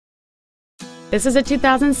This is a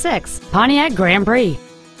 2006 Pontiac Grand Prix.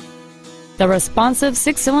 The responsive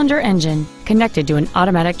 6-cylinder engine, connected to an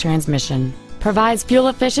automatic transmission, provides fuel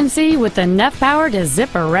efficiency with enough power to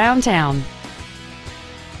zip around town.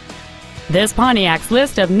 This Pontiac's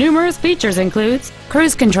list of numerous features includes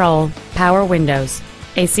cruise control, power windows,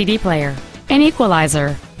 a CD player, an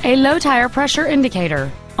equalizer, a low tire pressure indicator,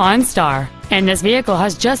 OnStar, and this vehicle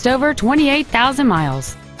has just over 28,000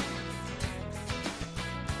 miles.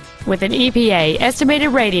 With an EPA estimated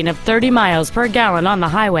rating of 30 miles per gallon on the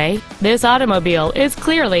highway, this automobile is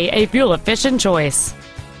clearly a fuel-efficient choice.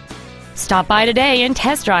 Stop by today and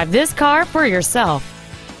test drive this car for yourself.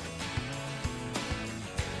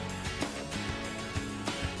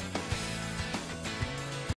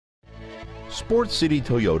 Sportt City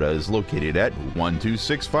Toyota is located at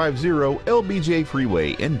 12650 LBJ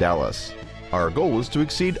Freeway in Dallas. Our goal is to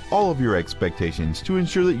exceed all of your expectations to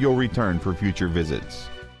ensure that you'll return for future visits.